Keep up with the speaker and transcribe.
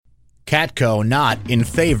Catco not in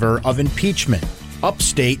favor of impeachment.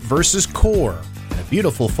 Upstate versus core. And a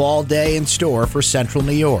beautiful fall day in store for Central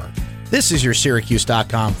New York. This is your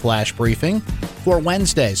Syracuse.com flash briefing for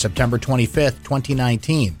Wednesday, September 25th,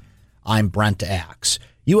 2019. I'm Brent Axe.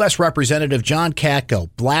 U.S. Representative John Katko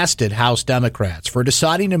blasted House Democrats for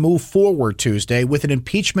deciding to move forward Tuesday with an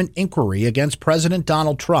impeachment inquiry against President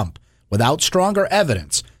Donald Trump without stronger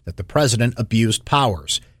evidence that the president abused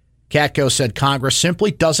powers. Katko said Congress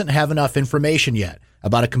simply doesn't have enough information yet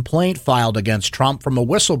about a complaint filed against Trump from a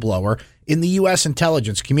whistleblower in the U.S.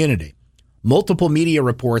 intelligence community. Multiple media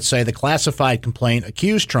reports say the classified complaint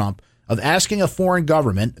accused Trump of asking a foreign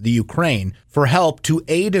government, the Ukraine, for help to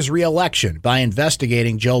aid his re-election by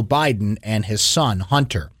investigating Joe Biden and his son,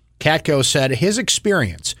 Hunter. Katko said his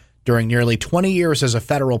experience during nearly 20 years as a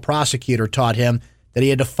federal prosecutor taught him that he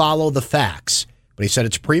had to follow the facts. But he said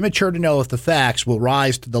it's premature to know if the facts will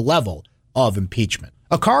rise to the level of impeachment.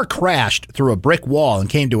 A car crashed through a brick wall and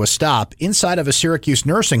came to a stop inside of a Syracuse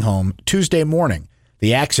nursing home Tuesday morning.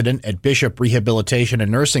 The accident at Bishop Rehabilitation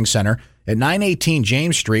and Nursing Center at 918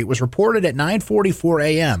 James Street was reported at 9:44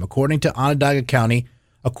 a.m. according to Onondaga County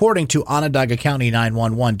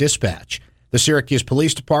 911 dispatch. The Syracuse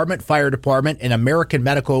Police Department, Fire Department, and American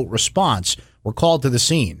Medical Response were called to the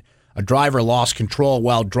scene. A driver lost control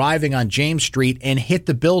while driving on James Street and hit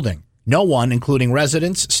the building. No one, including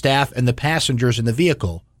residents, staff, and the passengers in the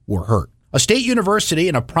vehicle, were hurt. A state university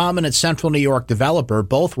and a prominent Central New York developer,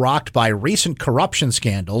 both rocked by recent corruption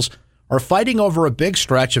scandals, are fighting over a big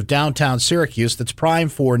stretch of downtown Syracuse that's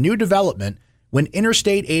primed for new development when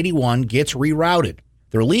Interstate 81 gets rerouted.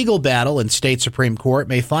 Their legal battle in state Supreme Court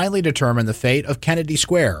may finally determine the fate of Kennedy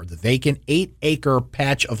Square. The vacant 8-acre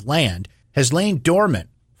patch of land has lain dormant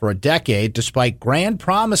for a decade despite grand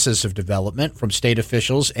promises of development from state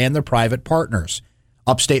officials and their private partners.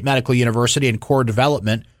 Upstate Medical University and Core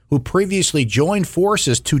Development, who previously joined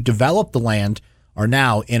forces to develop the land, are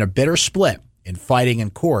now in a bitter split in fighting in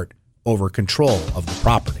court over control of the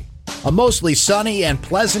property. A mostly sunny and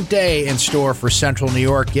pleasant day in store for Central New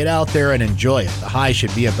York. Get out there and enjoy it. The high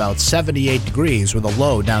should be about 78 degrees with a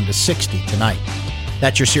low down to 60 tonight.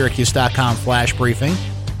 That's your Syracuse.com flash briefing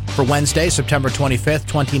for Wednesday, September 25th,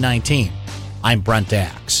 2019. I'm Brent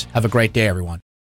Axe. Have a great day, everyone.